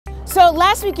So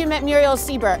last week you met Muriel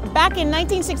Siebert. Back in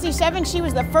 1967, she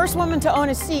was the first woman to own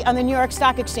a seat on the New York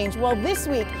Stock Exchange. Well, this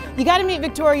week, you got to meet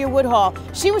Victoria Woodhull.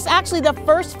 She was actually the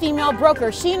first female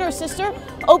broker. She and her sister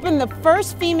opened the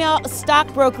first female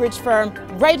stock brokerage firm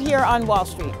right here on Wall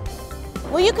Street.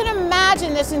 Well, you can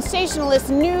imagine the sensationalist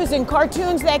news and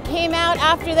cartoons that came out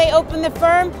after they opened the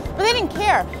firm, but they didn't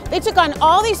care. They took on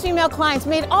all these female clients,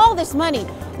 made all this money.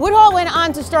 Woodhull went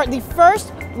on to start the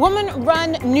first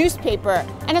woman-run newspaper,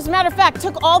 and as a matter of fact,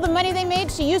 took all the money they made,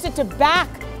 she used it to back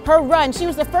her run. She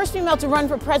was the first female to run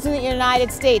for president of the United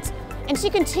States, and she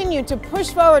continued to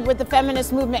push forward with the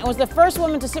feminist movement and was the first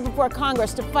woman to sit before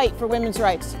Congress to fight for women's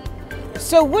rights.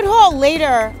 So Woodhull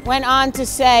later went on to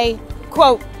say,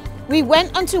 quote, "We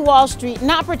went onto Wall Street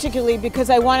not particularly because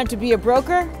I wanted to be a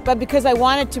broker, but because I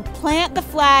wanted to plant the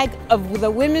flag of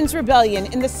the women's rebellion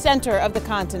in the center of the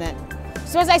continent."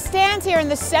 So as I stand here in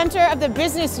the center of the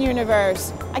business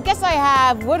universe, I guess I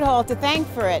have Woodhull to thank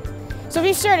for it. So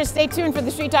be sure to stay tuned for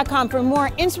TheStreet.com for more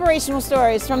inspirational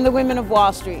stories from the women of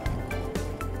Wall Street.